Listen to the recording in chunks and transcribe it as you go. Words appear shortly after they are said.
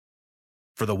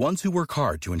For the ones who work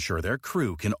hard to ensure their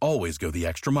crew can always go the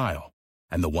extra mile,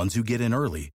 and the ones who get in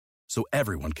early so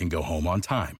everyone can go home on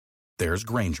time, there's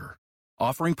Grainger,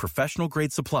 offering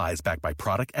professional-grade supplies backed by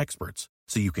product experts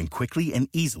so you can quickly and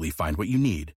easily find what you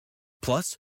need.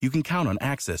 Plus, you can count on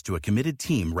access to a committed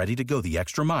team ready to go the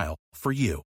extra mile for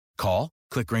you. Call,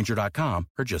 click Grainger.com,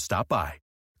 or just stop by.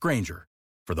 Grainger,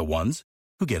 for the ones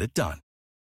who get it done.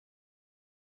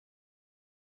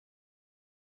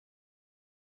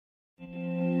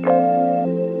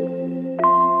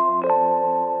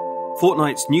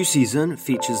 Fortnite's new season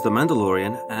features The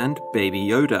Mandalorian and Baby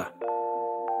Yoda.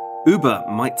 Uber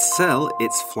might sell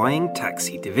its flying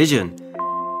taxi division.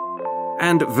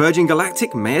 And Virgin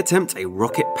Galactic may attempt a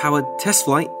rocket-powered test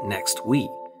flight next week.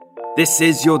 This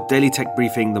is your Daily Tech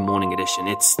Briefing, the morning edition.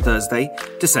 It's Thursday,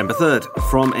 December 3rd.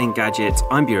 From Engadget,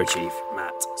 I'm Bureau Chief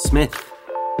Matt Smith.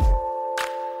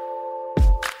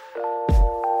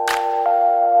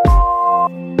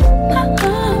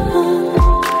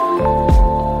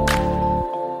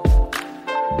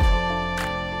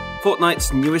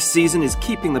 Fortnite's newest season is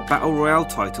keeping the Battle Royale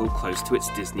title close to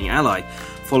its Disney ally.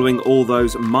 Following all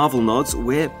those Marvel nods,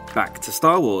 we're back to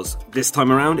Star Wars. This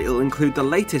time around, it'll include the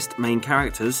latest main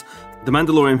characters, the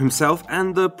Mandalorian himself,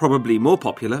 and the probably more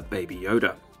popular Baby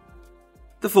Yoda.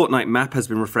 The Fortnite map has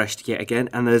been refreshed yet again,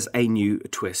 and there's a new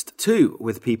twist too,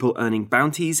 with people earning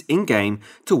bounties in-game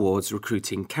towards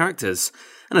recruiting characters,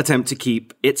 an attempt to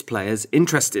keep its players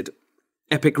interested.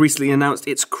 Epic recently announced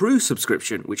its Crew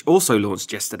subscription, which also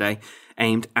launched yesterday,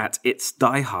 aimed at its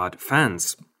die-hard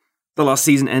fans. The last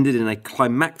season ended in a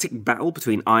climactic battle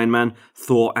between Iron Man,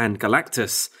 Thor, and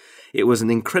Galactus. It was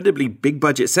an incredibly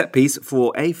big-budget set-piece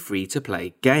for a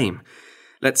free-to-play game.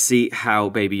 Let's see how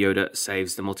Baby Yoda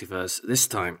saves the multiverse this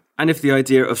time. And if the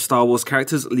idea of Star Wars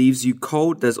characters leaves you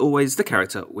cold, there's always the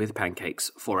character with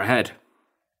pancakes for a head.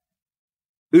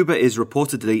 Uber is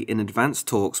reportedly in advanced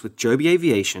talks with Joby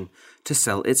Aviation to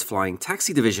sell its flying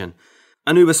taxi division.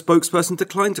 An Uber spokesperson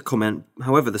declined to comment,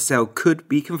 however the sale could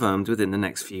be confirmed within the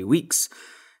next few weeks.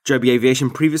 Joby Aviation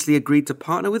previously agreed to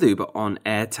partner with Uber on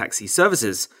air taxi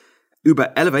services.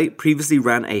 Uber Elevate previously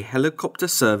ran a helicopter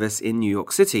service in New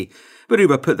York City, but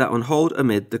Uber put that on hold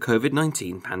amid the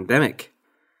COVID-19 pandemic.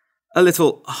 A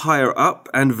little higher up,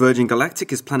 and Virgin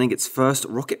Galactic is planning its first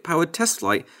rocket-powered test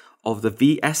flight of the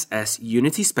VSS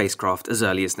Unity spacecraft as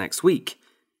early as next week.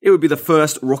 It would be the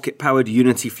first rocket-powered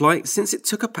Unity flight since it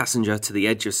took a passenger to the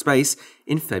edge of space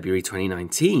in February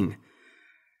 2019.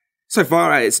 So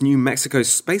far at its New Mexico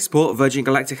spaceport, Virgin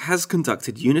Galactic has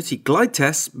conducted Unity glide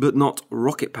tests, but not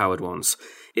rocket-powered ones.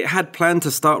 It had planned to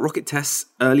start rocket tests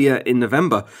earlier in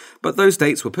November, but those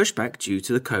dates were pushed back due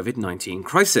to the COVID-19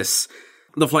 crisis.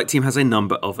 The flight team has a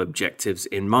number of objectives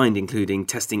in mind, including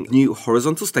testing new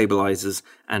horizontal stabilizers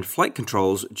and flight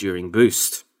controls during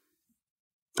boost.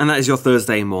 And that is your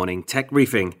Thursday morning tech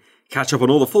briefing. Catch up on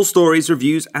all the full stories,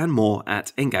 reviews, and more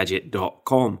at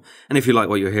Engadget.com. And if you like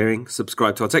what you're hearing,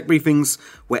 subscribe to our tech briefings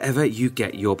wherever you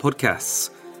get your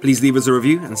podcasts. Please leave us a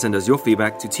review and send us your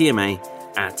feedback to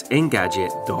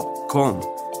tma@Engadget.com.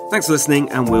 Thanks for listening,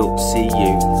 and we'll see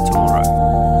you tomorrow.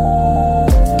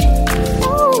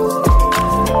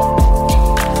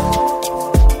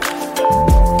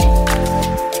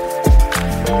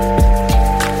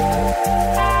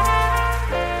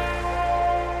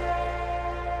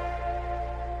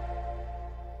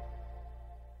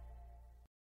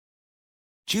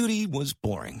 Judy was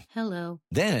boring. Hello.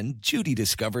 Then Judy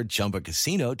discovered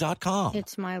ChumbaCasino.com.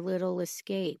 It's my little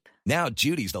escape. Now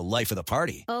Judy's the life of the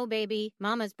party. Oh, baby,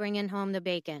 mama's bringing home the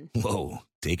bacon. Whoa,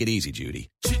 take it easy, Judy.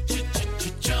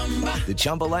 The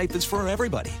Chumba life is for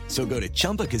everybody. So go to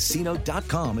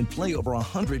ChumbaCasino.com and play over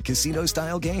 100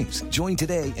 casino-style games. Join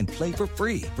today and play for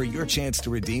free for your chance to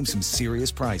redeem some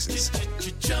serious prizes.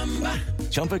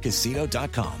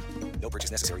 ChumbaCasino.com. No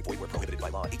purchase necessary. Void where prohibited by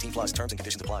law. 18+ terms and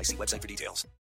conditions apply. See website for details.